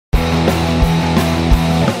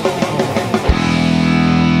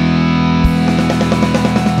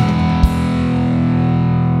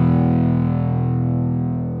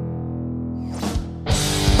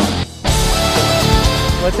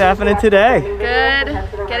happening today?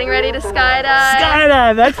 Good. Getting ready to skydive.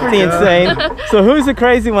 Skydive, that's pretty insane. So who's the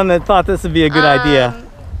crazy one that thought this would be a good idea?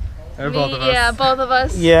 Both of us. Yeah, both of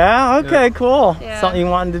us. Yeah, okay, cool. Yeah. Something you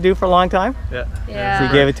wanted to do for a long time? Yeah. So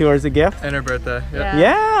you gave it to her as a gift? And her birthday.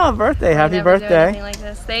 Yeah, birthday. Happy birthday. Like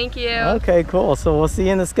this. Thank you. Okay, cool. So we'll see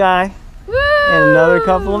you in the sky Woo! in another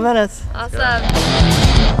couple of minutes. Awesome.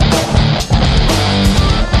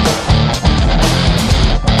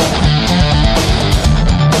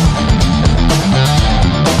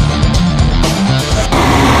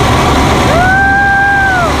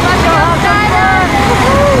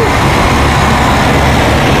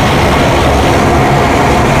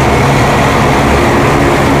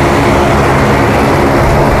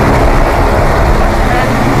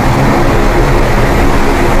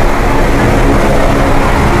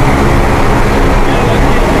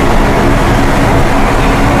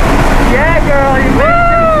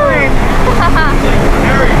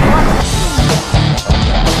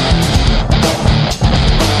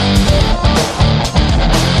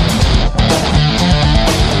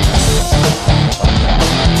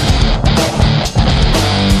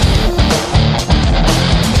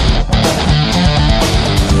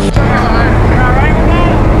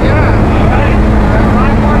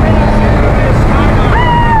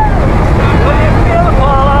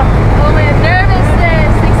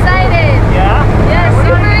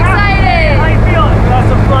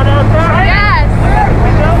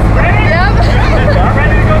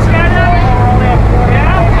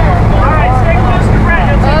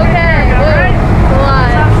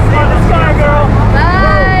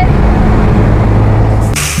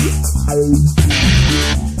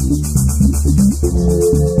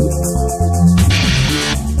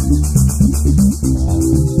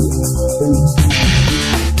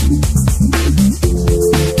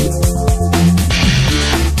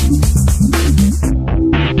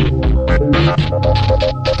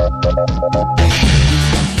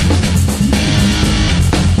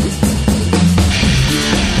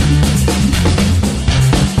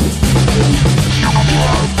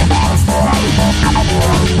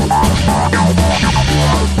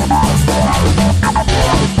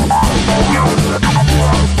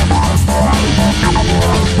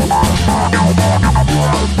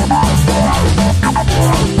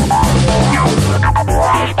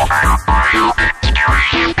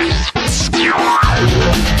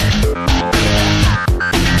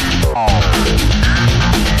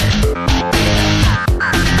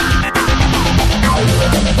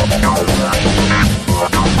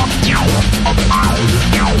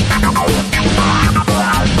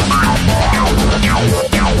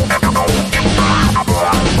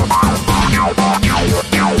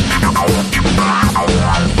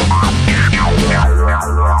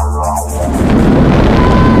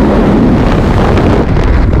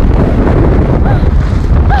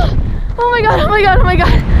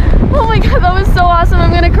 Oh my god, that was so awesome.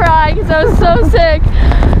 I'm gonna cry because I was so sick.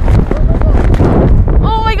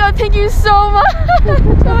 Oh my god, thank you so much.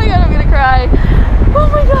 Oh my god, I'm gonna cry. Oh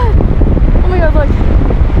my god, look.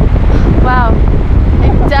 Wow.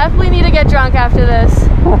 I definitely need to get drunk after this.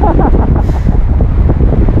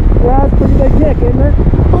 Yeah, it's a pretty big kick, isn't it?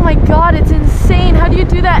 Oh my god, it's insane. How do you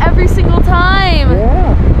do that every single time?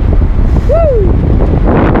 Yeah. Woo!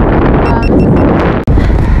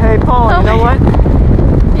 Hey Paula, you know what?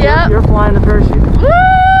 Yeah. You're flying the parachute.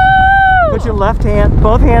 Woo! Put your left hand,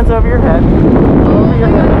 both hands over your head. Oh my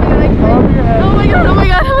god, Over your head. oh my god, oh my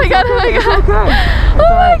god, oh my god, oh my god. Okay.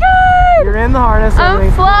 Oh my god! You're in the harness.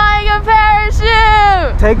 I'm flying a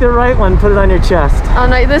parachute! Take the right one, put it on your chest. Oh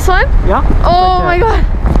no, this one? Yeah. Oh my god.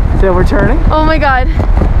 So we're turning? Oh my god.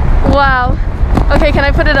 Wow. Okay, can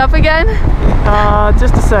I put it up again?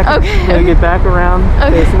 Just a second. Okay. I'm gonna get back around,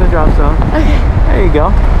 facing the drop zone. Okay. There you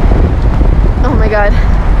go. Oh my god.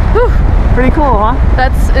 Whew. Pretty cool, huh?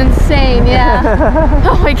 That's insane, yeah.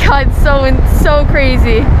 Oh my god, so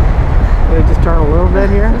crazy. Gonna just turn a little bit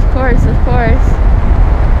here. Of course, of course.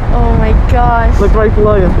 Oh my gosh. Look right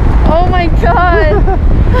below you. Oh my god.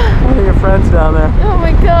 One of your friends down there. Oh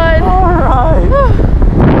my god. All right.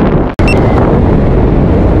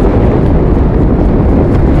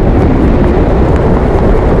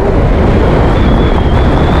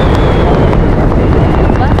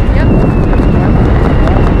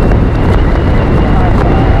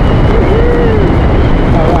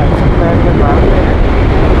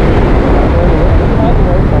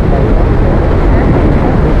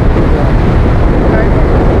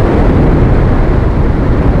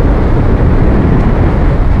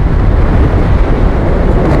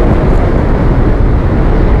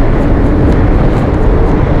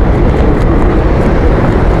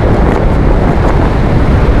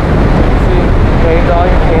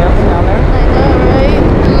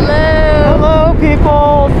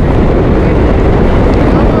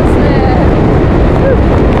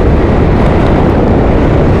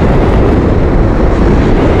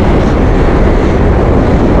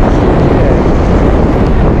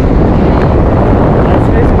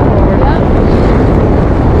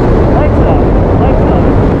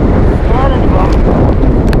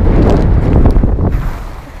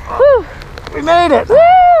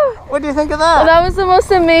 that. That was the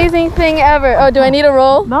most amazing thing ever. Oh, do I need a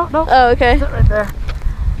roll? No. Oh, okay. Sit right there.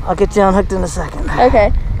 I'll get you unhooked in a second.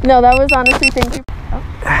 Okay. No, that was honestly, thank you.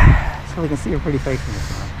 So we can see your pretty face in this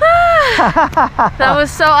one. That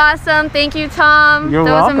was so awesome. Thank you, Tom. You're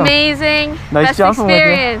that welcome. was amazing. Nice Best jumping with you.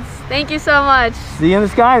 experience. Thank you so much. See you in the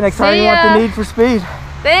sky next time you want the ya. need for speed.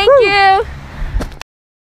 Thank you.